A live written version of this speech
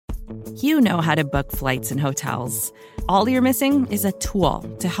You know how to book flights and hotels. All you're missing is a tool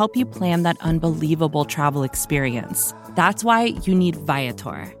to help you plan that unbelievable travel experience. That's why you need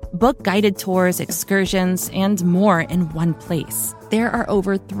Viator. Book guided tours, excursions, and more in one place. There are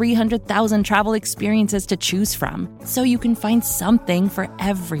over 300,000 travel experiences to choose from, so you can find something for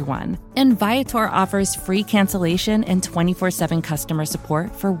everyone. And Viator offers free cancellation and 24/7 customer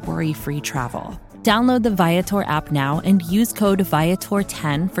support for worry-free travel. Download the Viator app now and use code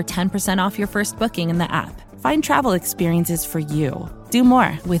Viator10 for 10% off your first booking in the app. Find travel experiences for you. Do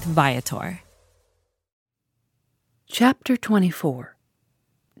more with Viator. Chapter 24.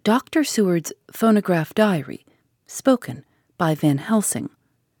 Dr. Seward's Phonograph Diary, spoken by Van Helsing.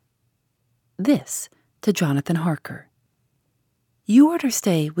 This to Jonathan Harker. You are to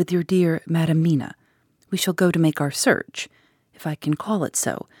stay with your dear Madam Mina. We shall go to make our search, if I can call it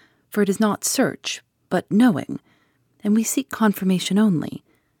so, for it is not search, but knowing, and we seek confirmation only.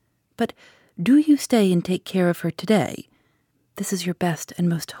 But do you stay and take care of her today. This is your best and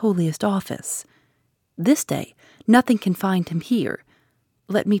most holiest office. This day nothing can find him here.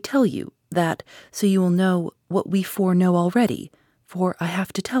 Let me tell you that, so you will know what we foreknow already, for I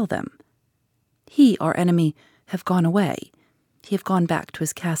have to tell them. He, our enemy, have gone away. He have gone back to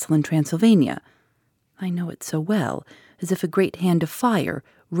his castle in Transylvania. I know it so well, as if a great hand of fire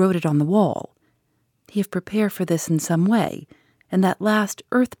wrote it on the wall. He have prepared for this in some way, and that last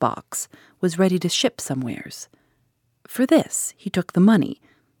earth box was ready to ship somewheres. For this he took the money.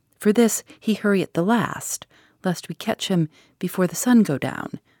 For this he hurry at the last, lest we catch him before the sun go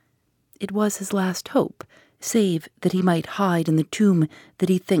down. It was his last hope, save that he might hide in the tomb that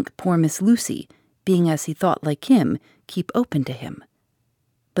he think poor Miss Lucy, being as he thought like him, keep open to him.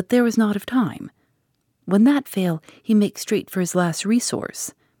 But there was not of time. When that fail, he makes straight for his last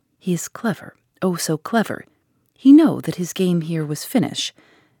resource. He is clever, oh so clever. He know that his game here was finish,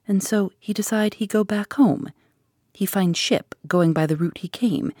 and so he decide he go back home. He find ship going by the route he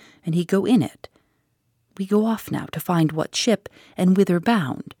came, and he go in it. We go off now to find what ship and whither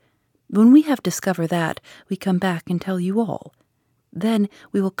bound. When we have discovered that, we come back and tell you all. Then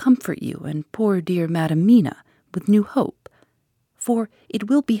we will comfort you and poor dear Madam Mina with new hope. For it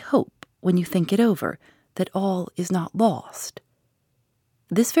will be hope, when you think it over, that all is not lost.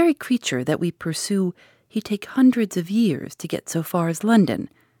 This very creature that we pursue, he take hundreds of years to get so far as London.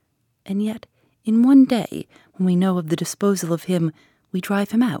 And yet, in one day, when we know of the disposal of him, we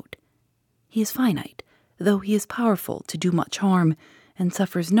drive him out. He is finite, though he is powerful to do much harm, and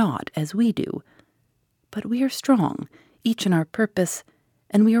suffers not as we do. But we are strong, each in our purpose,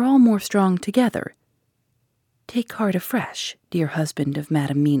 and we are all more strong together. Take heart afresh, dear husband of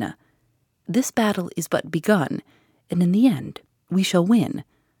Madam Mina. This battle is but begun, and in the end we shall win,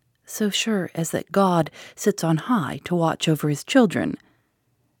 so sure as that God sits on high to watch over his children.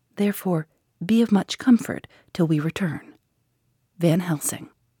 Therefore, be of much comfort till we return. Van Helsing.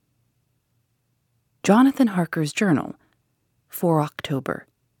 Jonathan Harker's Journal, 4 October.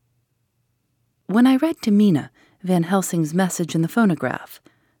 When I read to Mina Van Helsing's message in the phonograph,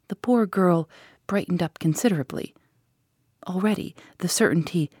 the poor girl brightened up considerably. Already the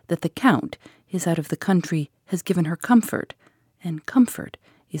certainty that the Count is out of the country has given her comfort, and comfort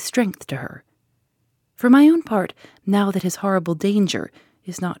is strength to her. For my own part, now that his horrible danger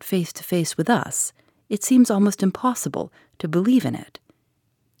is not face to face with us, it seems almost impossible to believe in it.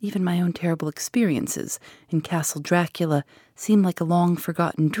 Even my own terrible experiences in Castle Dracula seem like a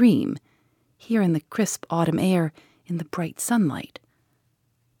long-forgotten dream, here in the crisp autumn air, in the bright sunlight.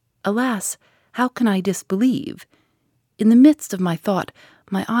 Alas, how can I disbelieve? In the midst of my thought,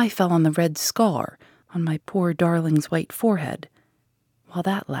 my eye fell on the red scar on my poor darling's white forehead. While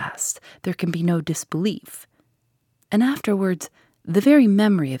that lasts, there can be no disbelief. And afterwards, the very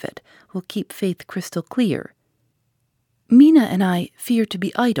memory of it will keep faith crystal clear. Mina and I fear to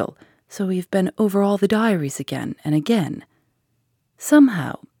be idle, so we have been over all the diaries again and again.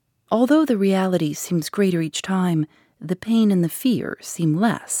 Somehow, although the reality seems greater each time, the pain and the fear seem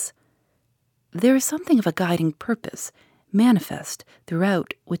less. There is something of a guiding purpose, manifest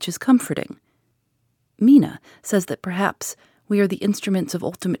throughout, which is comforting. Mina says that perhaps we are the instruments of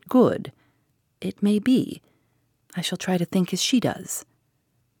ultimate good. It may be. I shall try to think as she does.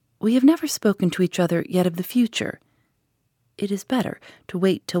 We have never spoken to each other yet of the future. It is better to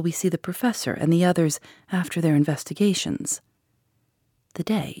wait till we see the professor and the others after their investigations. The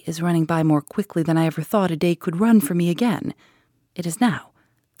day is running by more quickly than I ever thought a day could run for me again. It is now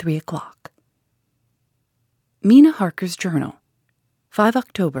 3 o'clock. Mina Harker's Journal, 5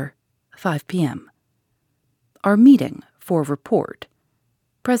 October, 5 p.m. Our meeting for report.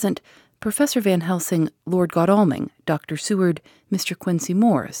 Present, Professor Van Helsing, Lord Godalming, Dr. Seward, Mr. Quincy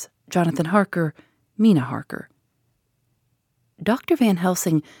Morris, Jonathan Harker, Mina Harker. Dr. Van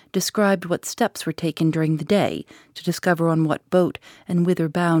Helsing described what steps were taken during the day to discover on what boat and whither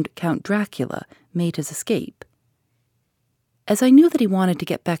bound Count Dracula made his escape. As I knew that he wanted to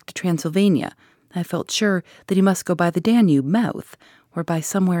get back to Transylvania, I felt sure that he must go by the Danube mouth, or by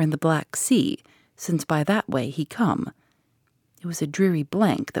somewhere in the Black Sea, since by that way he come. It was a dreary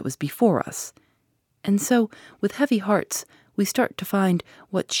blank that was before us, and so, with heavy hearts, we start to find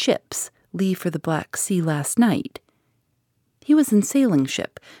what ships leave for the Black Sea last night. He was in sailing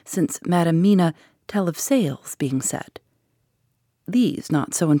ship, since Madam Mina tell of sails being set. These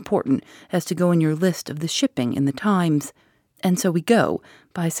not so important as to go in your list of the shipping in the Times, and so we go,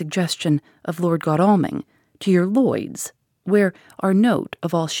 by suggestion of Lord Godalming, to your Lloyd's, where are note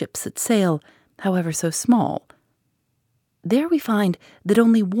of all ships that sail, however so small. There we find that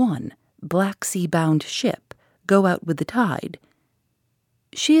only one Black Sea-bound ship go out with the tide.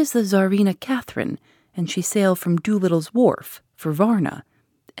 She is the Tsarina Catherine, and she sailed from Doolittle's Wharf for Varna,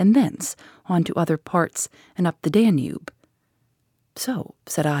 and thence on to other parts and up the Danube. So,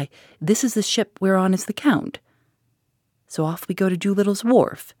 said I, this is the ship whereon is the Count. So off we go to Doolittle's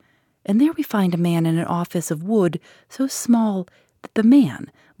Wharf, and there we find a man in an office of wood so small that the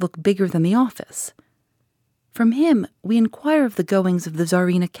man looked bigger than the office. From him we inquire of the goings of the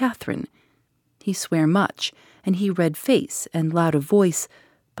Tsarina Catherine. He swear much, and he red face and loud of voice,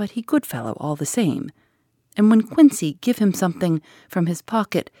 but he good fellow all the same. And when Quincy give him something from his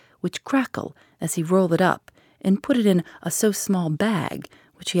pocket which crackle as he roll it up, and put it in a so small bag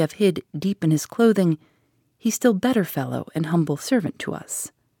which he have hid deep in his clothing, he still better fellow and humble servant to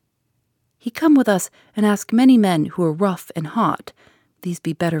us. He come with us and ask many men who are rough and hot. These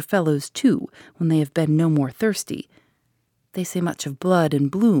be better fellows too, when they have been no more thirsty. They say much of blood and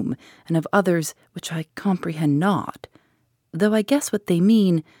bloom, and of others which I comprehend not, though I guess what they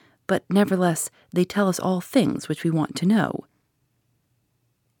mean, but nevertheless they tell us all things which we want to know.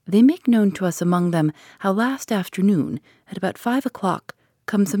 They make known to us among them how last afternoon, at about 5 o'clock,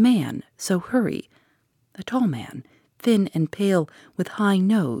 comes a man so hurry, a tall man, thin and pale, with high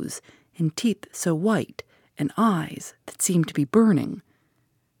nose, and teeth so white, and eyes that seem to be burning,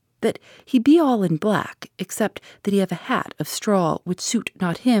 that he be all in black, except that he have a hat of straw which suit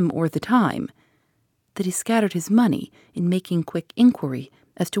not him or the time, that he scattered his money in making quick inquiry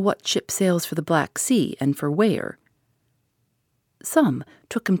as to what ship sails for the Black Sea and for where. Some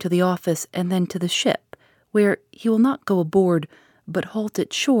took him to the office and then to the ship, where he will not go aboard, but halt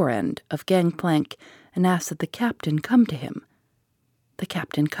at shore end of gangplank and ask that the captain come to him. The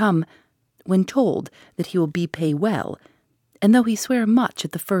captain come, when told that he will be pay well, and though he swear much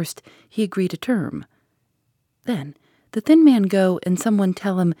at the first, he agree to term. Then the thin man go and someone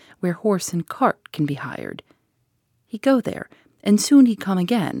tell him where horse and cart can be hired. He go there, and soon he come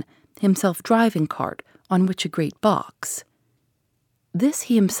again, himself driving cart, on which a great box. This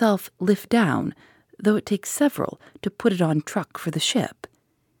he himself lift down, though it takes several to put it on truck for the ship.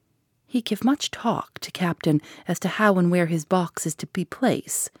 He give much talk to captain as to how and where his box is to be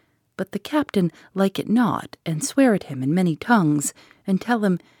placed, but the captain like it not, and swear at him in many tongues, and tell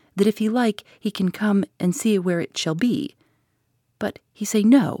him that if he like he can come and see where it shall be. But he say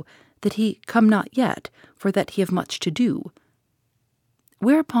no, that he come not yet, for that he have much to do.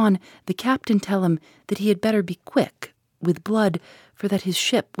 Whereupon the captain tell him that he had better be quick, with blood, for that his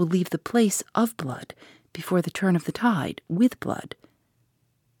ship will leave the place of blood before the turn of the tide with blood.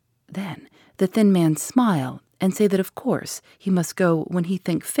 Then the thin man smile and say that of course he must go when he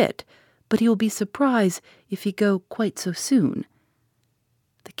think fit, but he will be surprised if he go quite so soon.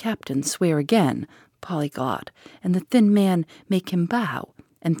 The captain swear again, polyglot, and the thin man make him bow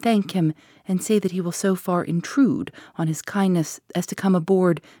and thank him and say that he will so far intrude on his kindness as to come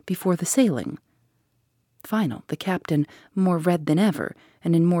aboard before the sailing. Final, the captain, more red than ever,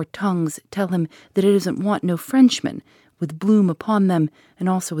 and in more tongues, tell him that it doesn't want no Frenchmen, with bloom upon them, and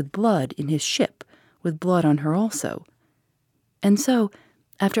also with blood in his ship, with blood on her also. And so,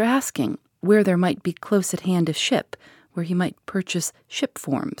 after asking where there might be close at hand a ship, where he might purchase ship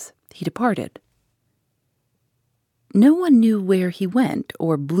forms, he departed. No one knew where he went,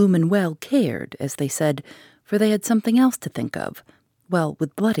 or bloomin' well cared, as they said, for they had something else to think of, well,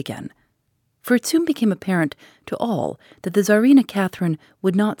 with blood again. For it soon became apparent to all that the Tsarina Catherine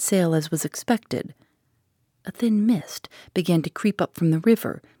would not sail as was expected. A thin mist began to creep up from the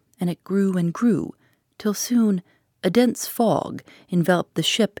river, and it grew and grew, till soon a dense fog enveloped the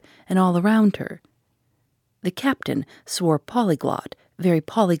ship and all around her. The captain swore polyglot, very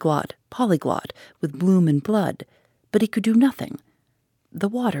polyglot, with bloom and blood, but he could do nothing. The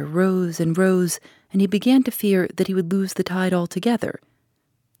water rose and rose, and he began to fear that he would lose the tide altogether.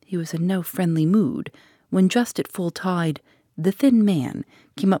 He was in no friendly mood when, just at full tide, the thin man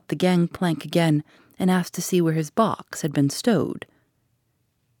came up the gangplank again and asked to see where his box had been stowed.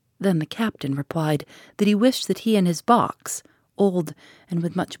 Then the captain replied that he wished that he and his box, old and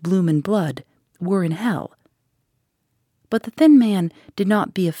with much bloom and blood, were in hell. But the thin man did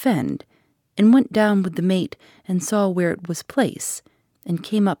not be offend, and went down with the mate and saw where it was placed, and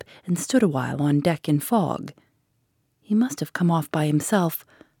came up and stood a while on deck in fog. He must have come off by himself,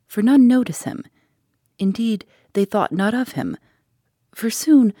 for none noticed him. Indeed, they thought not of him, for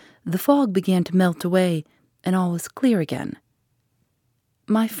soon the fog began to melt away, and all was clear again.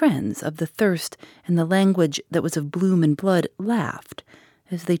 My friends of the thirst and the language that was of bloom and blood laughed,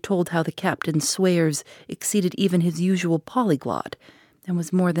 as they told how the captain's swears exceeded even his usual polyglot, and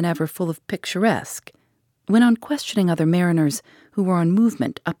was more than ever full of picturesque, when on questioning other mariners who were on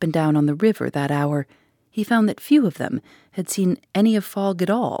movement up and down on the river that hour, he found that few of them had seen any of fog at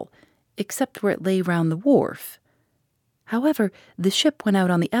all, except where it lay round the wharf. However, the ship went out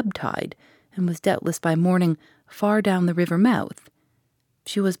on the ebb tide, and was doubtless by morning far down the river mouth.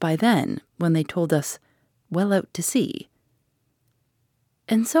 She was by then, when they told us, well out to sea.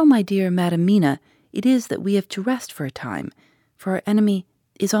 And so, my dear Madam Mina, it is that we have to rest for a time, for our enemy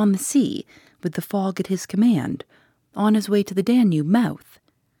is on the sea, with the fog at his command, on his way to the Danube mouth.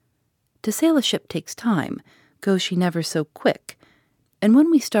 To sail a ship takes time, goes she never so quick, and when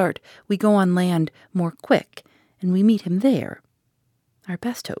we start, we go on land more quick, and we meet him there. Our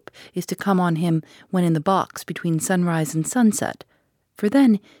best hope is to come on him when in the box between sunrise and sunset, for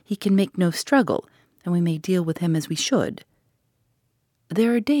then he can make no struggle, and we may deal with him as we should.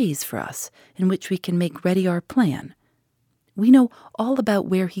 There are days for us in which we can make ready our plan. We know all about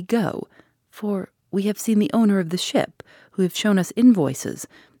where he go, for we have seen the owner of the ship, who have shown us invoices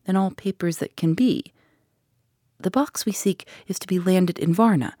and all papers that can be. The box we seek is to be landed in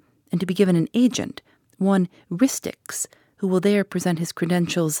Varna, and to be given an agent, one Ristix, who will there present his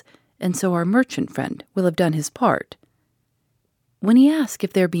credentials, and so our merchant friend will have done his part. When he asks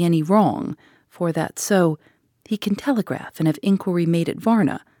if there be any wrong, for that so, he can telegraph and have inquiry made at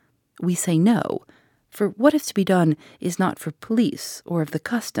Varna. We say no, for what is to be done is not for police or of the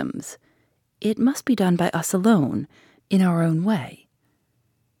customs. It must be done by us alone, in our own way.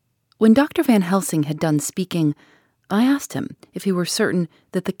 When Dr. Van Helsing had done speaking, I asked him if he were certain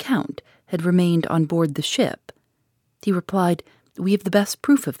that the Count had remained on board the ship. He replied, "We have the best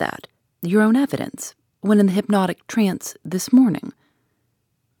proof of that, your own evidence, when in the hypnotic trance this morning."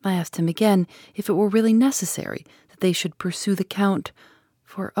 I asked him again if it were really necessary that they should pursue the Count,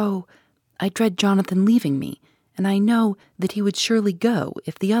 for, oh, I dread Jonathan leaving me, and I know that he would surely go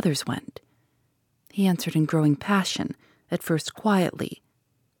if the others went. He answered in growing passion, at first quietly.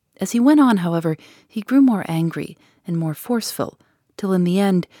 As he went on, however, he grew more angry and more forceful, till in the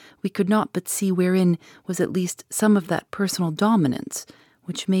end we could not but see wherein was at least some of that personal dominance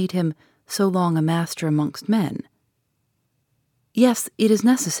which made him so long a master amongst men. Yes, it is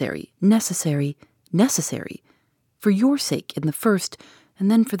necessary, necessary, necessary, for your sake in the first,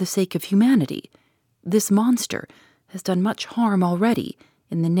 and then for the sake of humanity. This monster has done much harm already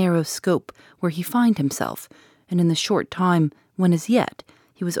in the narrow scope where he find himself, and in the short time when as yet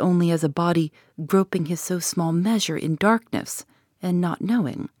he was only as a body groping his so small measure in darkness, and not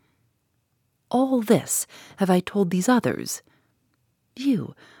knowing. All this have I told these others.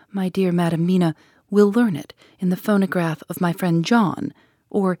 You, my dear Madam Mina, will learn it in the phonograph of my friend John,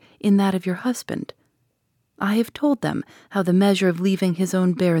 or in that of your husband. I have told them how the measure of leaving his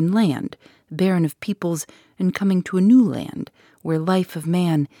own barren land, barren of peoples, and coming to a new land, where life of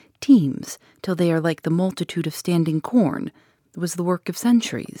man teems till they are like the multitude of standing corn, was the work of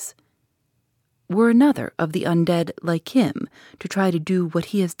centuries. Were another of the undead like him to try to do what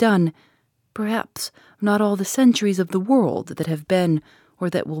he has done, perhaps not all the centuries of the world that have been or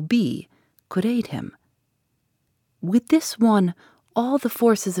that will be could aid him. With this one, all the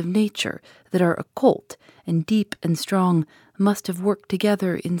forces of nature that are occult and deep and strong must have worked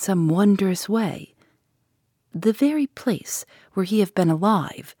together in some wondrous way. The very place where he have been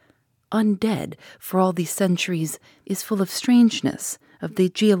alive, undead for all these centuries, is full of strangeness of the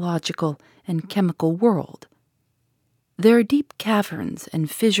geological and chemical world. There are deep caverns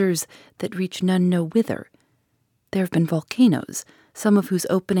and fissures that reach none know whither. There have been volcanoes, some of whose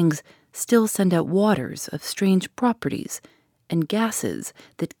openings still send out waters of strange properties, and gases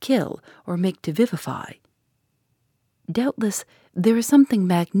that kill or make to vivify. Doubtless there is something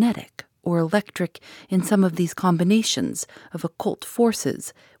magnetic or electric in some of these combinations of occult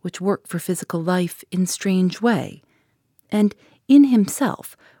forces which work for physical life in strange way, and in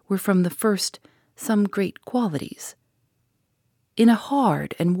himself were from the first some great qualities. In a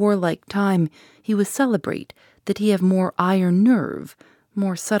hard and warlike time he was celebrate that he have more iron nerve,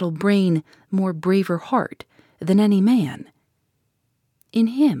 more subtle brain, more braver heart than any man. In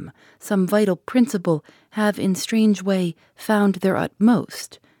him some vital principle have in strange way found their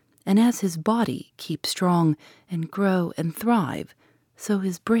utmost, and as his body keep strong and grow and thrive, so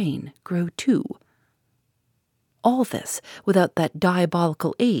his brain grow too. All this without that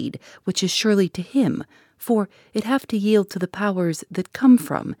diabolical aid which is surely to him, for it have to yield to the powers that come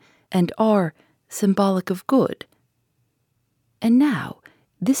from and are symbolic of good. And now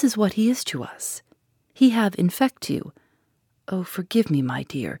this is what he is to us. He have infect you. Oh, forgive me, my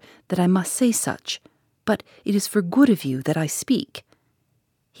dear, that I must say such, but it is for good of you that I speak.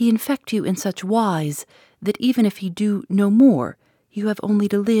 He infect you in such wise that even if he do no more, you have only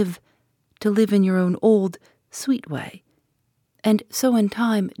to live in your own old, sweet way. And so in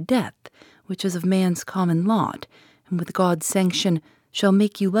time death, which is of man's common lot, and with God's sanction shall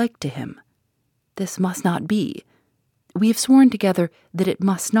make you like to him. This must not be. We have sworn together that it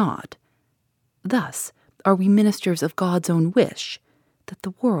must not. Thus are we ministers of God's own wish, that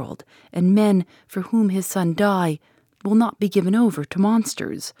the world and men for whom his Son die will not be given over to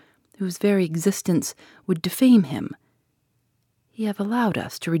monsters, whose very existence would defame him. He have allowed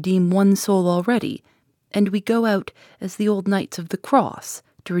us to redeem one soul already, and we go out as the old knights of the cross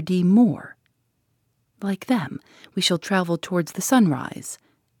to redeem more. Like them, we shall travel towards the sunrise,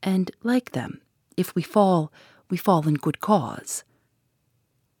 and like them, if we fall in good cause.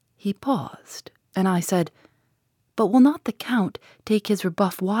 He paused, and I said, But will not the Count take his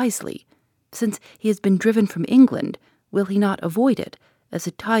rebuff wisely? Since he has been driven from England, will he not avoid it, as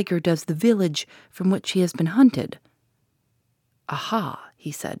a tiger does the village from which he has been hunted? Aha,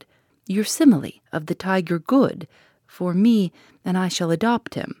 he said, your simile of the tiger good, for me, and I shall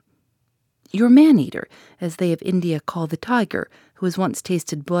adopt him. Your man-eater, as they of India call the tiger, who has once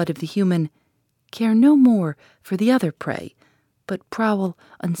tasted blood of the human, care no more for the other prey, but prowl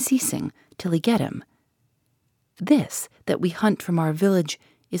unceasing till he get him. This that we hunt from our village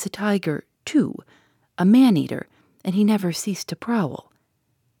is a tiger, too, a man-eater, and he never ceased to prowl.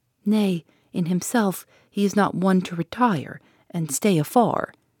 Nay, in himself he is not one to retire and stay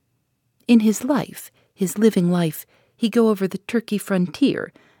afar. In his life, his living life, he go over the Turkey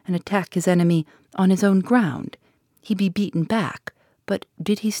frontier and attack his enemy on his own ground. He be beaten back, but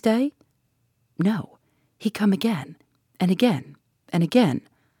did he stay? No, he come again, and again, and again.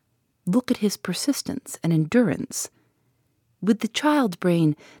 Look at his persistence and endurance. With the child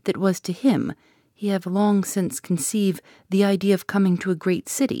brain that was to him, he have long since conceived the idea of coming to a great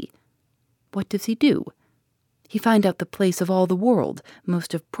city. What does he do? He find out the place of all the world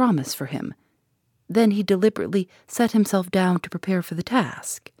most of promise for him. Then he deliberately set himself down to prepare for the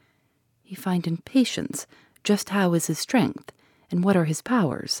task. He find in patience just how is his strength, and what are his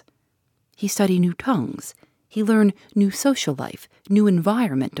powers. He study new tongues. He learn new social life, new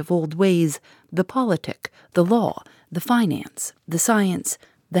environment of old ways, the politic, the law, the finance, the science,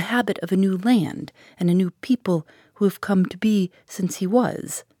 the habit of a new land and a new people who have come to be since he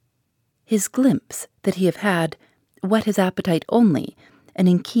was. His glimpse that he have had whet his appetite only, and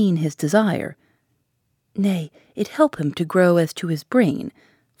enkeen his desire. Nay, it help him to grow as to his brain,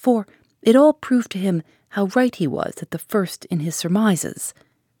 for it all proved to him how right he was at the first in his surmises.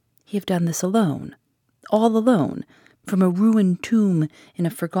 He have done this alone, all alone, from a ruined tomb in a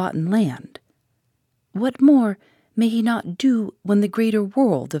forgotten land. What more may he not do when the greater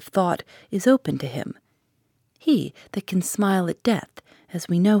world of thought is open to him? He that can smile at death, as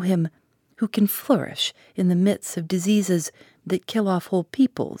we know him, who can flourish in the midst of diseases that kill off whole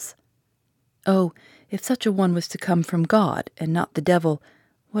peoples. Oh, if such a one was to come from God and not the devil,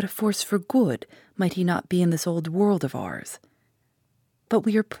 what a force for good might he not be in this old world of ours? But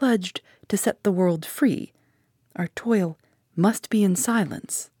we are pledged to set the world free. Our toil must be in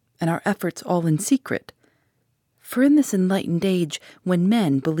silence, and our efforts all in secret. For in this enlightened age, when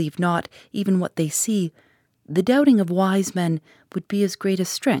men believe not even what they see, the doubting of wise men would be his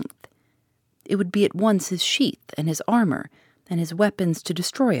greatest strength. It would be at once his sheath and his armor, and his weapons to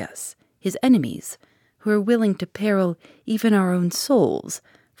destroy us, his enemies, who are willing to peril even our own souls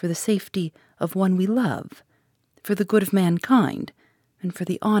for the safety of one we love, for the good of mankind, and for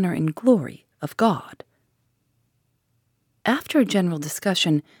the honor and glory of God. After a general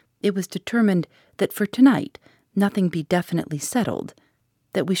discussion, it was determined that for tonight nothing be definitely settled,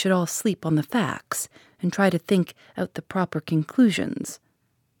 that we should all sleep on the facts and try to think out the proper conclusions.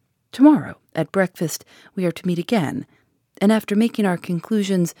 Tomorrow, at breakfast, we are to meet again, and after making our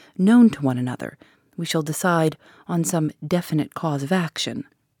conclusions known to one another, we shall decide on some definite cause of action.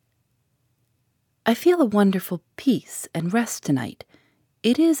 I feel a wonderful peace and rest tonight.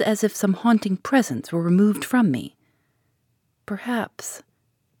 It is as if some haunting presence were removed from me. Perhaps.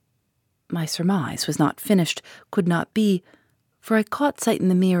 My surmise was not finished, could not be, for I caught sight in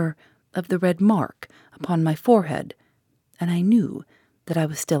the mirror of the red mark upon my forehead, and I knew that I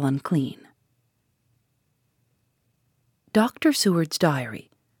was still unclean. Dr. Seward's Diary,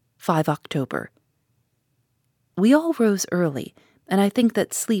 5 October. We all rose early, and I think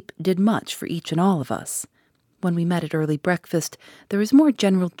that sleep did much for each and all of us. When we met at early breakfast, there was more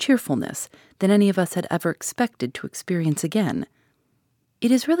general cheerfulness than any of us had ever expected to experience again. It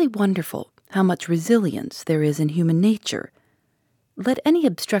is really wonderful how much resilience there is in human nature. Let any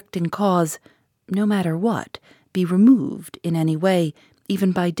obstructing cause, no matter what, be removed in any way,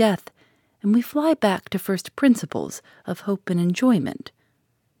 even by death, and we fly back to first principles of hope and enjoyment.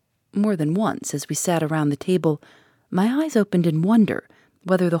 More than once, as we sat around the table, my eyes opened in wonder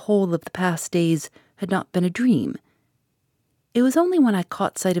whether the whole of the past days had not been a dream. It was only when I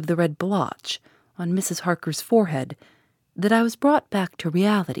caught sight of the red blotch on Mrs. Harker's forehead that I was brought back to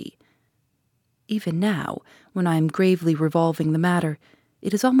reality. Even now, when I am gravely revolving the matter,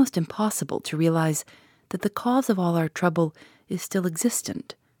 it is almost impossible to realize that the cause of all our trouble is still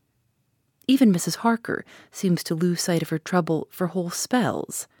existent. Even Mrs. Harker seems to lose sight of her trouble for whole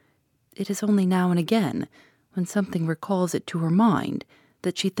spells. It is only now and again, when something recalls it to her mind,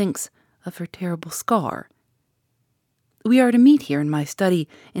 that she thinks of her terrible scar. We are to meet here in my study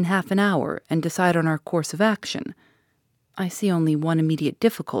in half an hour and decide on our course of action. I see only one immediate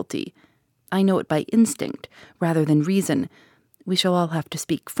difficulty. I know it by instinct rather than reason. We shall all have to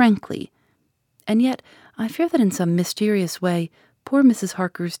speak frankly. And yet I fear that in some mysterious way poor Mrs.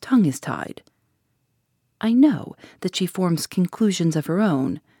 Harker's tongue is tied. I know that she forms conclusions of her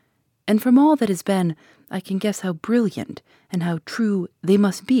own, and from all that has been, I can guess how brilliant and how true they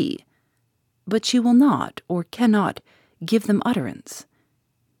must be. But she will not, or cannot, give them utterance.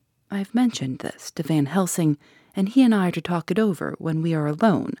 I have mentioned this to Van Helsing, and he and I are to talk it over when we are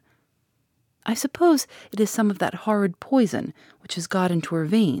alone. I suppose it is some of that horrid poison which has got into her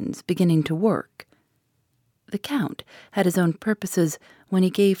veins beginning to work. The Count had his own purposes when he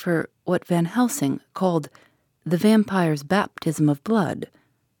gave her what Van Helsing called the vampire's baptism of blood.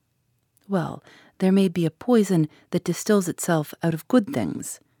 Well, there may be a poison that distills itself out of good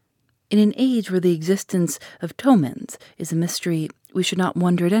things. In an age where the existence of tomens is a mystery, we should not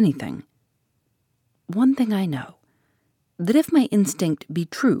wonder at anything. One thing I know, that if my instinct be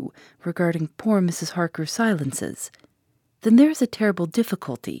true regarding poor Mrs. Harker's silences, then there is a terrible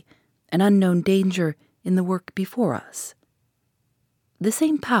difficulty, an unknown danger in the work before us. The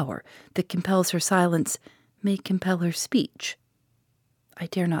same power that compels her silence may compel her speech. I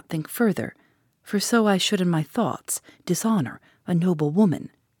dare not think further, for so I should in my thoughts dishonor a noble woman.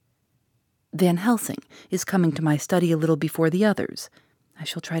 Van Helsing is coming to my study a little before the others. I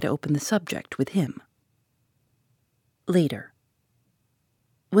shall try to open the subject with him. Later.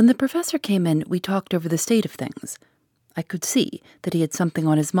 When the professor came in, we talked over the state of things. I could see that he had something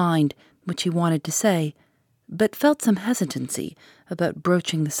on his mind which he wanted to say, but felt some hesitancy about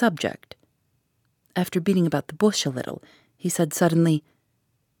broaching the subject. After beating about the bush a little, he said suddenly,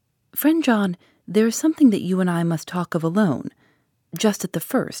 "Friend John, there is something that you and I must talk of alone, just at the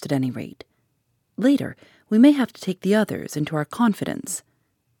first, at any rate. Later, we may have to take the others into our confidence."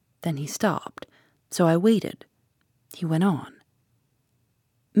 Then he stopped, so I waited. He went on.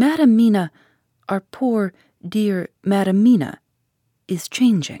 "Madam Mina, our poor, dear Madam Mina, is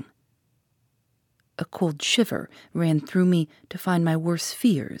changing." A cold shiver ran through me to find my worst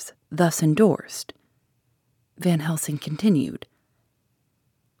fears thus endorsed. Van Helsing continued.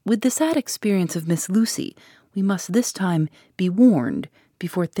 "With the sad experience of Miss Lucy, we must this time be warned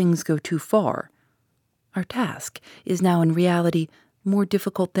before things go too far. Our task is now in reality more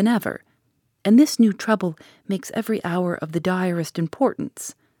difficult than ever, and this new trouble makes every hour of the direst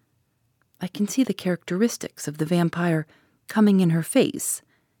importance. I can see the characteristics of the vampire coming in her face.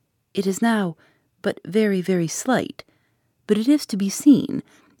 It is now but very, very slight, but it is to be seen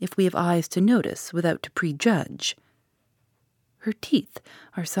if we have eyes to notice without to prejudge. Her teeth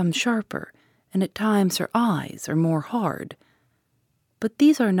are some sharper, and at times her eyes are more hard. But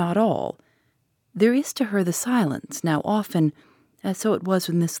these are not all. There is to her the silence now often, as so it was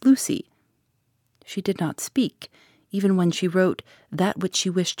with Miss Lucy. She did not speak, even when she wrote that which she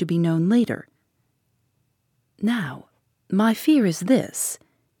wished to be known later. Now, my fear is this.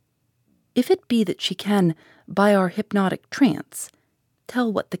 If it be that she can, by our hypnotic trance,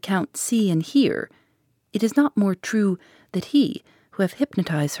 tell what the Count see and hear, it is not more true that he, who have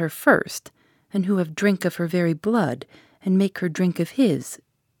hypnotized her first, and who have drink of her very blood, and make her drink of his,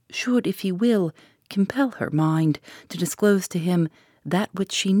 should, if he will, compel her mind to disclose to him that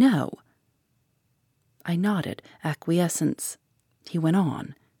which she know. I nodded acquiescence. He went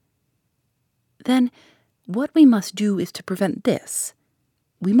on. Then, what we must do is to prevent this.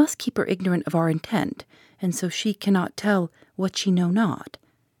 We must keep her ignorant of our intent, and so she cannot tell what she know not.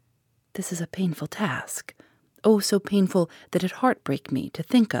 This is a painful task, oh, so painful that it heartbreak me to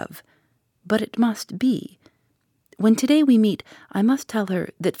think of. But it must be. When today we meet, I must tell her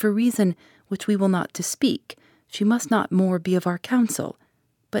that for reason which we will not to speak, she must not more be of our counsel,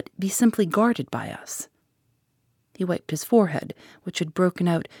 but be simply guarded by us. He wiped his forehead, which had broken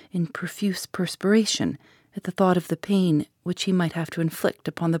out in profuse perspiration at the thought of the pain which he might have to inflict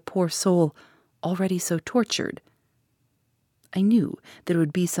upon the poor soul already so tortured. I knew that it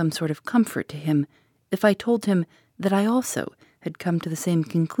would be some sort of comfort to him if I told him that I also had come to the same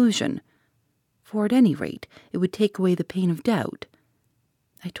conclusion, for at any rate it would take away the pain of doubt.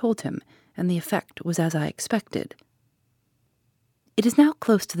 I told him, and the effect was as I expected. It is now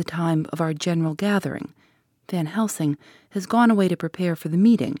close to the time of our general gathering. Van Helsing has gone away to prepare for the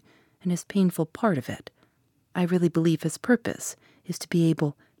meeting, and his painful part of it. I really believe his purpose is to be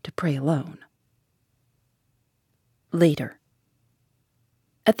able to pray alone. Later.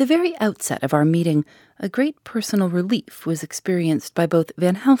 At the very outset of our meeting, a great personal relief was experienced by both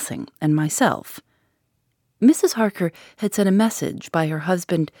Van Helsing and myself. Mrs. Harker had sent a message by her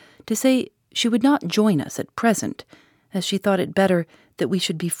husband to say she would not join us at present, as she thought it better that we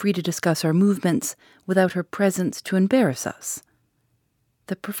should be free to discuss our movements without her presence to embarrass us.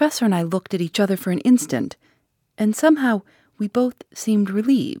 The professor and I looked at each other for an instant, and somehow we both seemed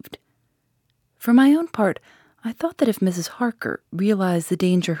relieved. For my own part, I thought that if Mrs. Harker realized the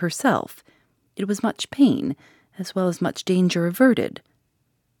danger herself, it was much pain, as well as much danger averted.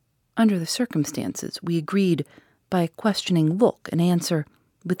 Under the circumstances, we agreed, by a questioning look and answer,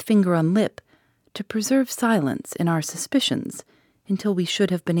 with finger on lip, to preserve silence in our suspicions until we should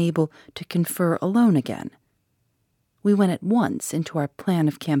have been able to confer alone again. We went at once into our plan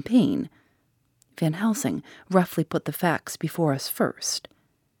of campaign. Van Helsing roughly put the facts before us first.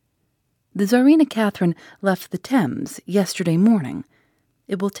 The Tsarina Catherine left the Thames yesterday morning.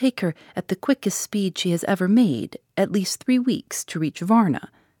 It will take her at the quickest speed she has ever made at least 3 weeks to reach Varna,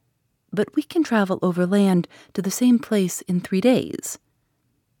 but we can travel over land to the same place in 3 days.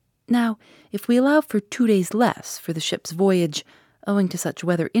 Now, if we allow for 2 days less for the ship's voyage, owing to such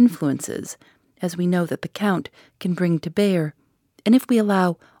weather influences as we know that the Count can bring to bear, and if we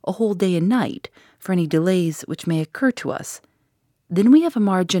allow a whole day and night for any delays which may occur to us, then we have a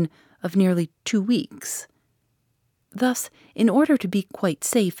margin of nearly 2 weeks. Thus, in order to be quite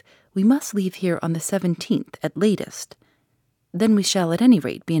safe, we must leave here on the 17th at latest. Then we shall at any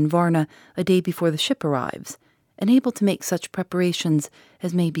rate be in Varna a day before the ship arrives, and able to make such preparations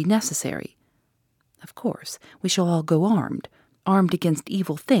as may be necessary. Of course, we shall all go armed against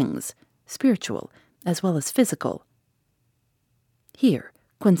evil things, spiritual as well as physical. Here,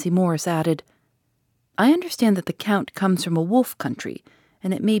 Quincey Morris added, I understand that the Count comes from a wolf country,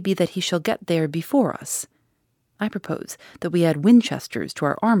 and it may be that he shall get there before us. I propose that we add Winchesters to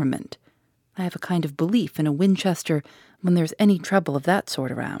our armament. I have a kind of belief in a Winchester when there's any trouble of that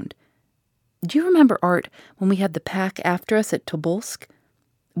sort around. Do you remember, Art, when we had the pack after us at Tobolsk?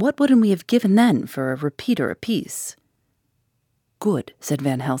 What wouldn't we have given then for a repeater apiece? Good, said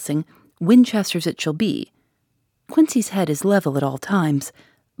Van Helsing. Winchesters it shall be. Quincey's head is level at all times,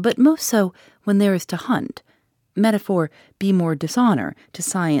 but most so when there is to hunt. Metaphor be more dishonor to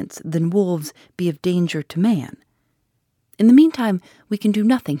science than wolves be of danger to man. In the meantime, we can do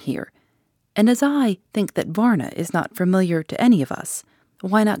nothing here, and as I think that Varna is not familiar to any of us,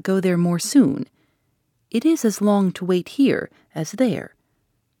 why not go there more soon? It is as long to wait here as there.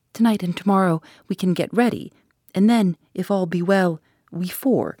 Tonight and tomorrow we can get ready, and then, if all be well, we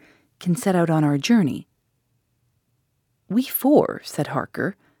 4 can set out on our journey. We 4, said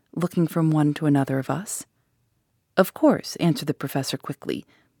Harker, looking from one to another of us. Of course, answered the professor quickly.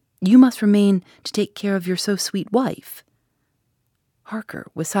 You must remain to take care of your so sweet wife. Harker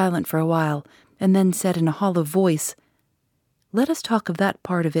was silent for a while, and then said in a hollow voice, Let us talk of that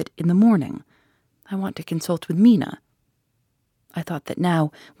part of it in the morning. I want to consult with Mina. I thought that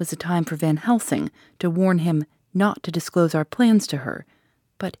now was the time for Van Helsing to warn him not to disclose our plans to her,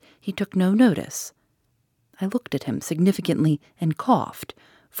 but he took no notice. I looked at him significantly and coughed.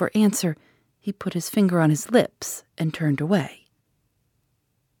 For answer, he put his finger on his lips and turned away.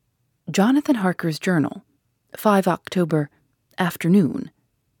 Jonathan Harker's Journal, 5 October, afternoon.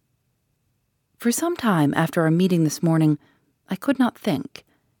 For some time after our meeting this morning, I could not think.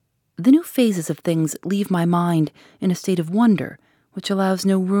 The new phases of things leave my mind in a state of wonder which allows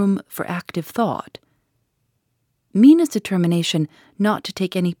no room for active thought. Mina's determination not to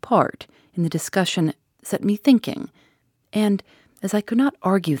take any part in the discussion set me thinking, and as I could not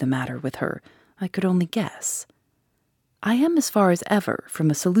argue the matter with her, I could only guess. I am as far as ever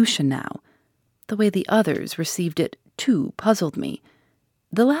from a solution now. The way the others received it, too, puzzled me.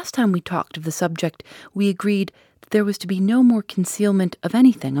 The last time we talked of the subject, we agreed that there was to be no more concealment of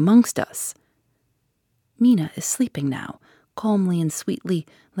anything amongst us. Mina is sleeping now, calmly and sweetly,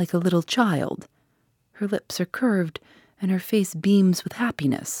 like a little child. Her lips are curved, and her face beams with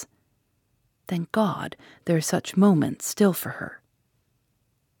happiness. Thank God there are such moments still for her.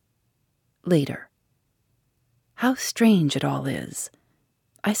 Later. How strange it all is.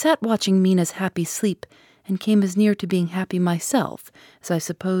 I sat watching Mina's happy sleep and came as near to being happy myself as I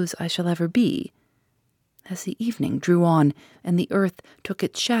suppose I shall ever be. As the evening drew on and the earth took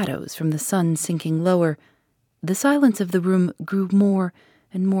its shadows from the sun sinking lower, the silence of the room grew more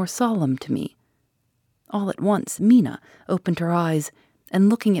and more solemn to me. All at once Mina opened her eyes and,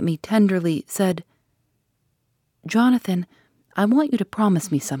 looking at me tenderly, said, "Jonathan, I want you to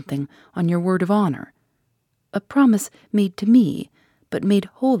promise me something on your word of honor. A promise made to me, but made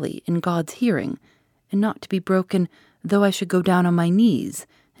wholly in God's hearing, and not to be broken though I should go down on my knees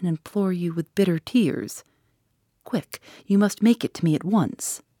and implore you with bitter tears. Quick, you must make it to me at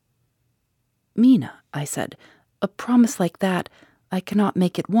once." "Mina," I said, "a promise like that I cannot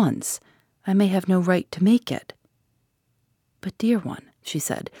make at once. I may have no right to make it." "But, dear one," she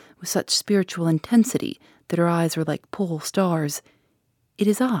said, with such spiritual intensity that her eyes were like pole stars, "it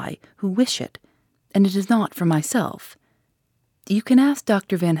is I who wish it, and it is not for myself. You can ask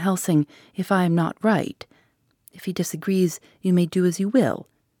Dr. Van Helsing if I am not right. If he disagrees, you may do as you will.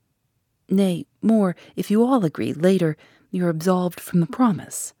 Nay, more, if you all agree, later you are absolved from the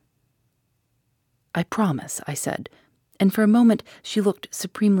promise." "I promise," I said, and for a moment she looked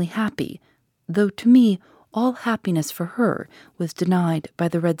supremely happy, though to me all happiness for her was denied by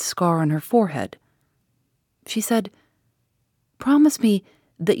the red scar on her forehead. She said, "Promise me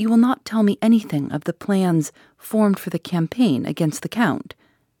that you will not tell me anything of the plans formed for the campaign against the Count,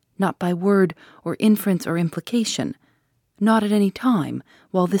 not by word or inference or implication, not at any time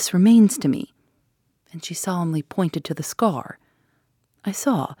while this remains to me." And she solemnly pointed to the scar. I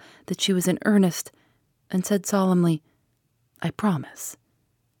saw that she was in earnest, and said solemnly, "I promise."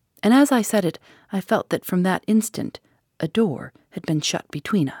 And as I said it, I felt that from that instant a door had been shut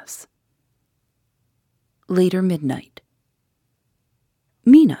between us. Later midnight.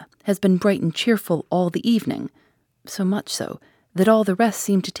 Mina has been bright and cheerful all the evening, so much so that all the rest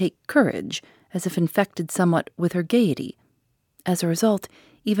seemed to take courage, as if infected somewhat with her gaiety. As a result,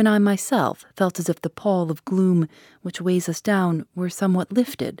 even I myself felt as if the pall of gloom which weighs us down were somewhat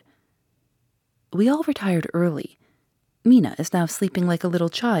lifted. We all retired early. Mina is now sleeping like a little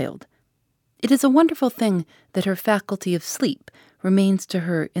child. It is a wonderful thing that her faculty of sleep remains to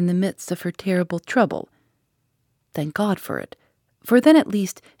her in the midst of her terrible trouble. Thank God for it, for then at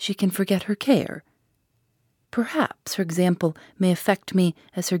least she can forget her care. Perhaps her example may affect me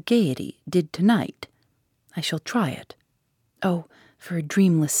as her gaiety did tonight. I shall try it. Oh, for a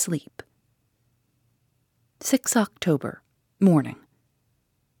dreamless sleep. 6 October, morning.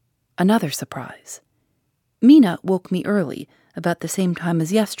 Another surprise. Mina woke me early, about the same time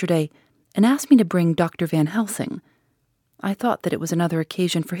as yesterday, and asked me to bring Dr. Van Helsing. I thought that it was another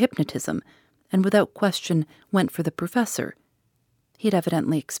occasion for hypnotism, and without question went for the professor. He had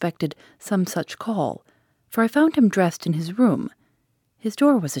evidently expected some such call, for I found him dressed in his room. His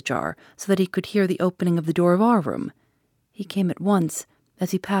door was ajar, so that he could hear the opening of the door of our room. He came at once.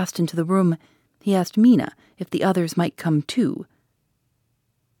 As he passed into the room, he asked Mina if the others might come too.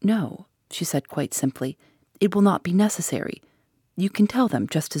 "No," she said quite simply, "it will not be necessary. You can tell them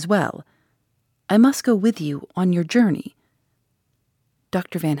just as well. I must go with you on your journey."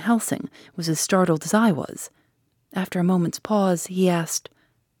 Dr. Van Helsing was as startled as I was. After a moment's pause, he asked,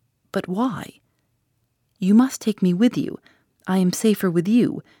 "But why?" "You must take me with you. I am safer with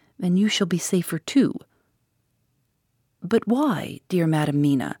you, and you shall be safer too." "But why, dear Madam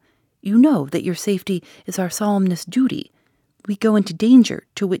Mina? You know that your safety is our solemnest duty. We go into danger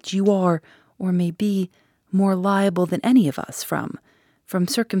to which you are, or may be, more liable than any of us from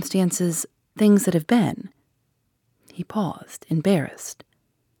circumstances, things that have been." He paused, embarrassed.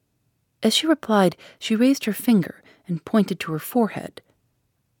 As she replied, she raised her finger and pointed to her forehead.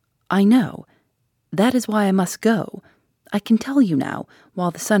 "I know. That is why I must go. I can tell you now,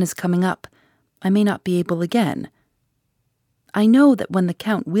 while the sun is coming up, I may not be able again. I know that when the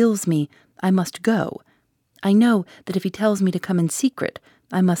Count wills me, I must go. I know that if he tells me to come in secret,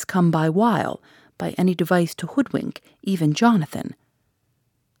 I must come by wile, by any device to hoodwink even Jonathan.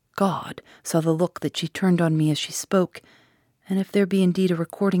 God saw the look that she turned on me as she spoke, and if there be indeed a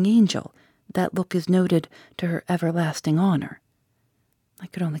recording angel, that look is noted to her everlasting honor. I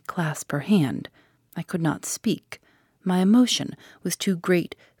could only clasp her hand. I could not speak. My emotion was too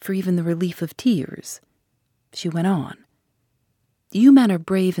great for even the relief of tears. She went on. You men are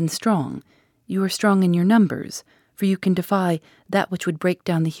brave and strong. You are strong in your numbers, for you can defy that which would break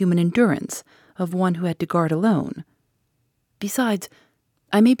down the human endurance of one who had to guard alone. Besides,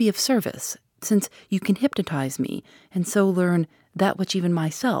 I may be of service, since you can hypnotize me and so learn that which even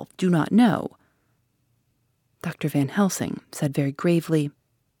myself do not know. Dr. Van Helsing said very gravely,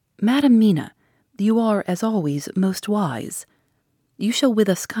 Madam Mina, you are, as always, most wise. You shall with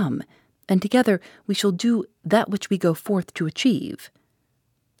us come, and together we shall do that which we go forth to achieve.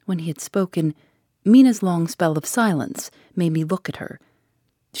 When he had spoken, Mina's long spell of silence made me look at her.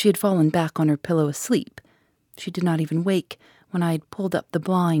 She had fallen back on her pillow asleep. She did not even wake when I had pulled up the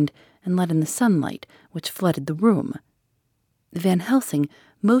blind and let in the sunlight which flooded the room. Van Helsing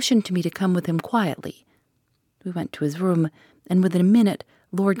motioned to me to come with him quietly. We went to his room, and within a minute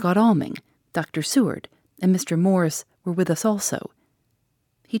Lord Godalming, Dr. Seward, and Mr. Morris were with us also.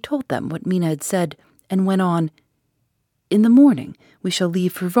 He told them what Mina had said, and went on, In the morning we shall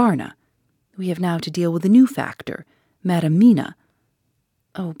leave for Varna. We have now to deal with a new factor, Madam Mina.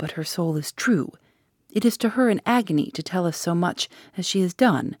 Oh, but her soul is true. It is to her an agony to tell us so much as she has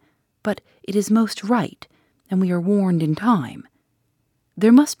done, but it is most right, and we are warned in time.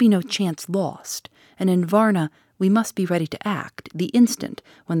 There must be no chance lost, and in Varna we must be ready to act the instant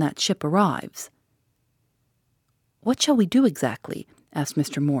when that ship arrives. What shall we do exactly? Asked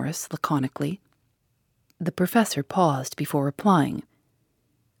Mr. Morris laconically. The professor paused before replying.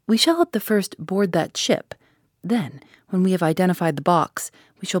 We shall at the first board that ship. Then, when we have identified the box,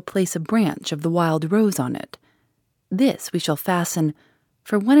 we shall place a branch of the wild rose on it. This we shall fasten,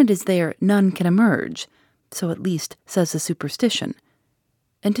 for when it is there none can emerge, so at least says the superstition.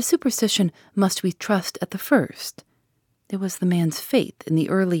 And to superstition must we trust at the first. It was the man's faith in the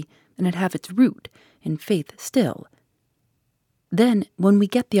early, and it have its root in faith still. Then, when we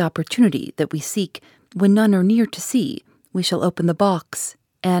get the opportunity that we seek, when none are near to see, we shall open the box,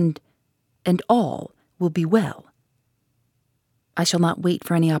 and all will be well. I shall not wait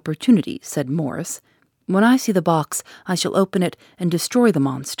for any opportunity, said Morris. When I see the box, I shall open it and destroy the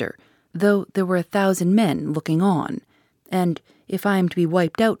monster, though there were 1,000 men looking on, and if I am to be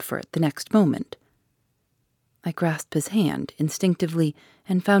wiped out for it the next moment. I grasped his hand instinctively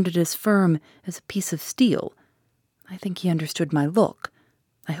and found it as firm as a piece of steel. I think he understood my look.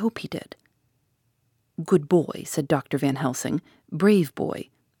 I hope he did. Good boy, said Dr. Van Helsing. Brave boy.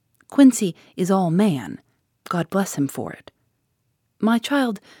 Quincy is all man. God bless him for it. My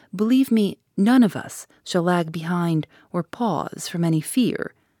child, believe me, none of us shall lag behind or pause from any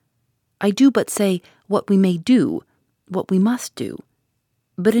fear. I do but say what we may do, what we must do.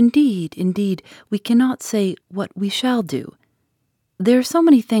 But indeed, we cannot say what we shall do. There are so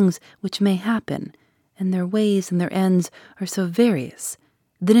many things which may happen, and their ways and their ends are so various,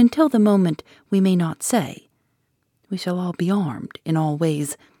 that until the moment we may not say. We shall all be armed in all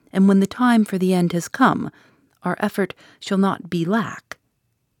ways, and when the time for the end has come, our effort shall not be lack.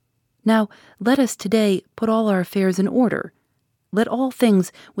 Now let us today put all our affairs in order. Let all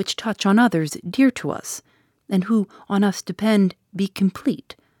things which touch on others dear to us, and who on us depend, be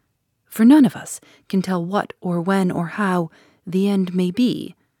complete. For none of us can tell what or when or how the end may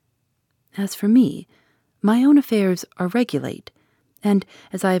be. As for me, my own affairs are regulate, and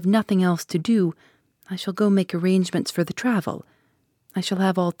as I have nothing else to do, I shall go make arrangements for the travel. I shall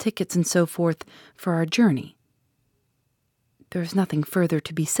have all tickets and so forth for our journey. There is nothing further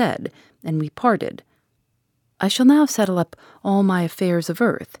to be said, and we parted. I shall now settle up all my affairs of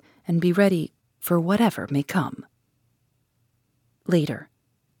earth, and be ready for whatever may come. Later.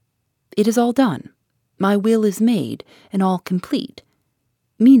 It is all done. My will is made, and all complete.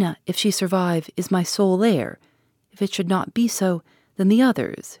 Mina, if she survive, is my sole heir. If it should not be so, then the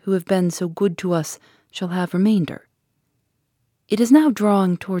others, who have been so good to us, shall have remainder. It is now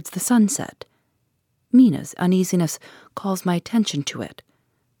drawing towards the sunset. Mina's uneasiness calls my attention to it.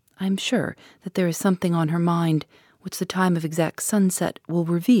 I am sure that there is something on her mind which the time of exact sunset will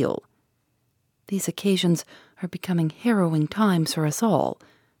reveal. These occasions are becoming harrowing times for us all,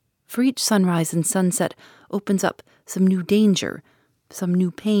 for each sunrise and sunset opens up some new danger, some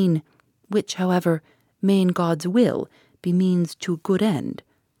new pain, which, however, may in God's will be means to a good end.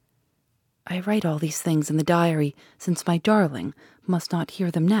 I write all these things in the diary, since my darling must not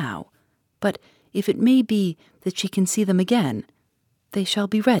hear them now, but if it may be that she can see them again, they shall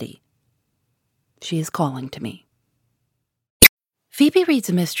be ready. She is calling to me. Phoebe Reads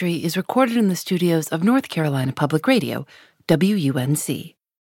a Mystery is recorded in the studios of North Carolina Public Radio, WUNC.